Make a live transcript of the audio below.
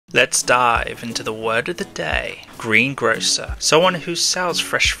Let's dive into the word of the day. Greengrocer, someone who sells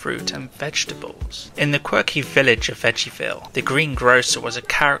fresh fruit and vegetables. In the quirky village of Veggieville, the greengrocer was a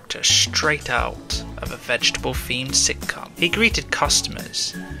character straight out of a vegetable-themed sitcom. He greeted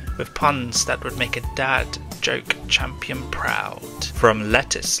customers with puns that would make a dad joke champion proud. From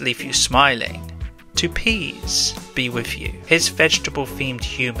lettuce leave you smiling to peas be with you. His vegetable-themed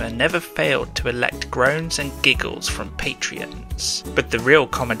humour never failed to elect groans and giggles from patrons. But the real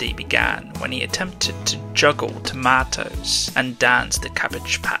comedy began when he attempted to juggle tomatoes and dance the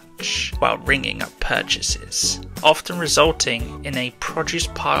Cabbage Patch while ringing up purchases, often resulting in a produce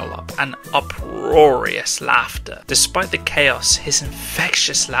pile-up and uproarious laughter. Despite the chaos, his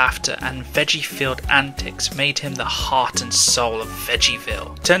infectious laughter and veggie-filled antics made him the heart and soul of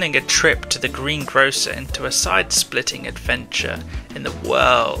Veggieville, turning a trip to the greengrocer into a side-splitting adventure in the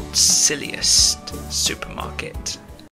world's silliest supermarket.